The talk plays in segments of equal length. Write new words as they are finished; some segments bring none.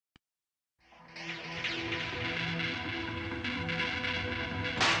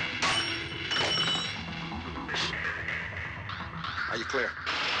clear.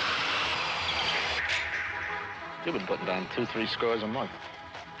 You've been putting down 2-3 scores a month.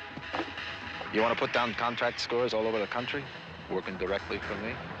 You want to put down contract scores all over the country, working directly for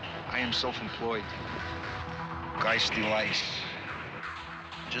me? I am self-employed. Guy's delight.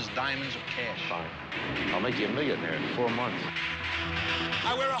 Just diamonds or cash. Fine. I'll make you a millionaire in 4 months.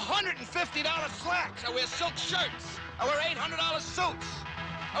 I wear $150 slacks. I wear silk shirts. I wear $800 suits.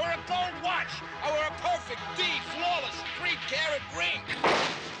 I wear a gold watch. I wear a perfect D, flawless, 3-carat ring.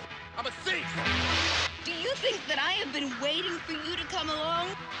 I'm a thief. Do you think that I have been waiting for you to come along?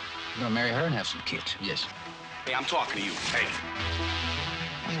 You gonna marry her and have some kids? Yes. Hey, I'm talking to you. Hey.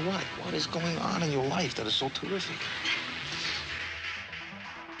 Hey, what? What is going on in your life that is so terrific?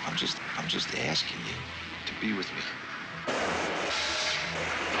 I'm just asking you to be with me.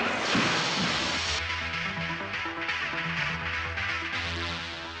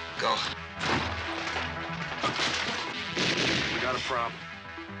 Go. We got a problem.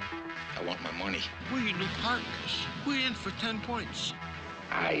 I want my money. We're your new partners. We're in for 10 points.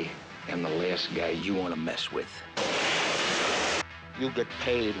 I am the last guy you want to mess with. You get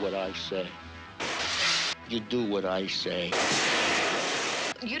paid what I say. You do what I say.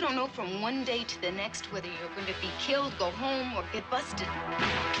 You don't know from one day to the next whether you're going to be killed, go home, or get busted.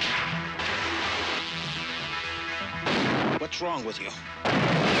 What's wrong with you?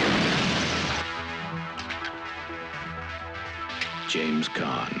 James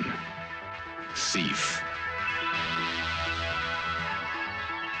Caan, thief.